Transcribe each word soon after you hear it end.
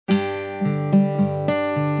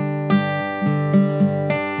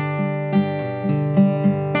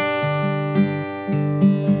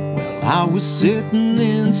was sitting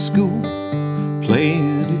in school,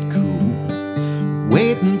 playing it cool,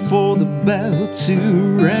 waiting for the bell to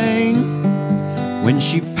ring. When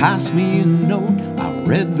she passed me a note, I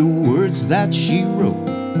read the words that she wrote.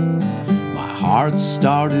 My heart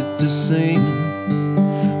started to sing.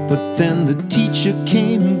 But then the teacher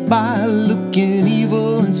came by, looking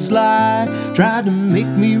evil and sly, tried to make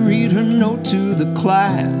me read her note to the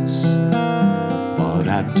class. But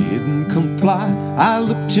I didn't comply. I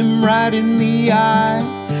looked him right in the eye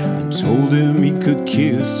and told him he could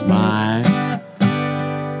kiss mine.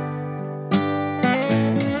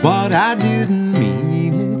 But I didn't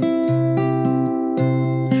mean it.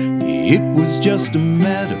 It was just a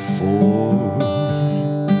metaphor.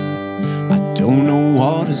 I don't know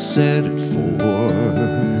what I said it for.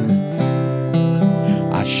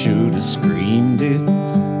 I should have screamed it.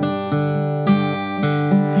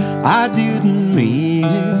 I didn't mean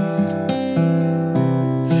it.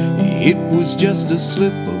 It was just a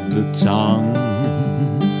slip of the tongue,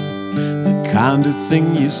 the kind of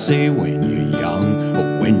thing you say when you're young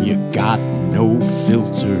or when you got no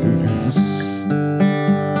filters.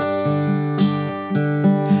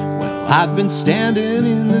 Well, I'd been standing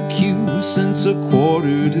in the queue since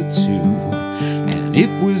 1:45, and it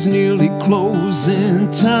was nearly closing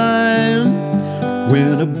time,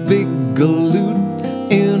 when a big galoot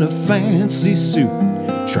in a fancy suit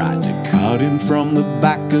tried to cut him from the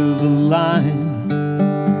back of the line.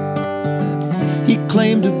 He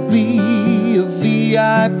claimed to be a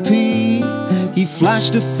VIP. He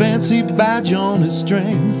flashed a fancy badge on his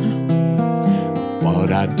string.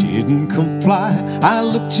 But I didn't comply. I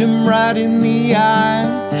looked him right in the eye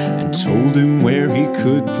and told him where he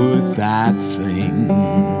could put that thing.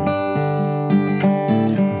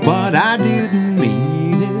 But I didn't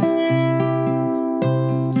mean it.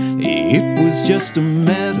 It was just a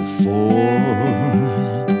metaphor.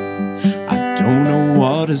 I don't know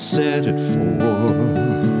what I said it for.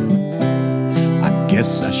 I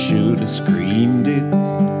guess I should have screamed it.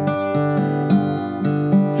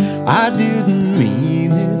 I didn't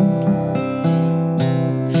mean it.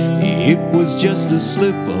 It was just a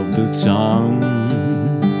slip of the tongue,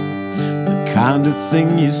 the kind of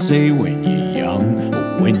thing you say when you're young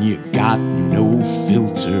or when you got no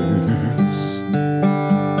filters.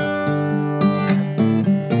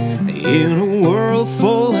 In a world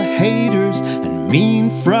full of haters and mean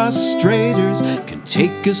frustrators, can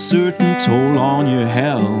take a certain toll on your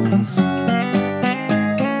health.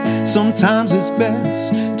 Sometimes it's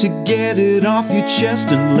best to get it off your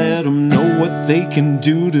chest and let them know what they can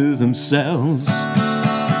do to themselves.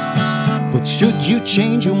 But should you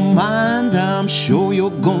change your mind, I'm sure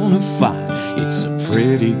you're gonna find it's a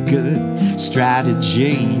pretty good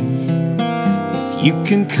strategy. If you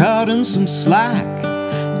can cut them some slack,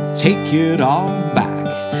 take it all back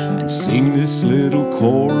and sing this little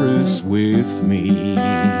chorus with me.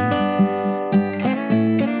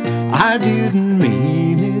 I didn't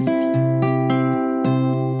mean it.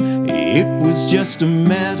 It was just a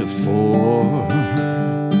metaphor.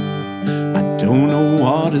 I don't know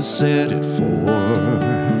what I said it for.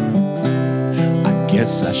 I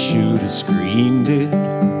guess I should have screamed it.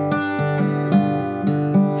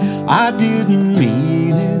 I didn't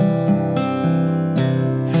mean it.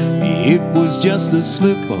 It was just a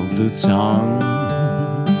slip of the tongue,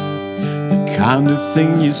 the kind of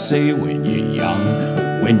thing you say when you're young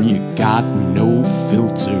or when you got no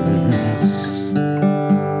filters.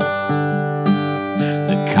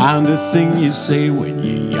 The kind of thing you say when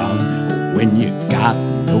you're young or when you got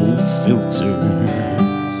no filters.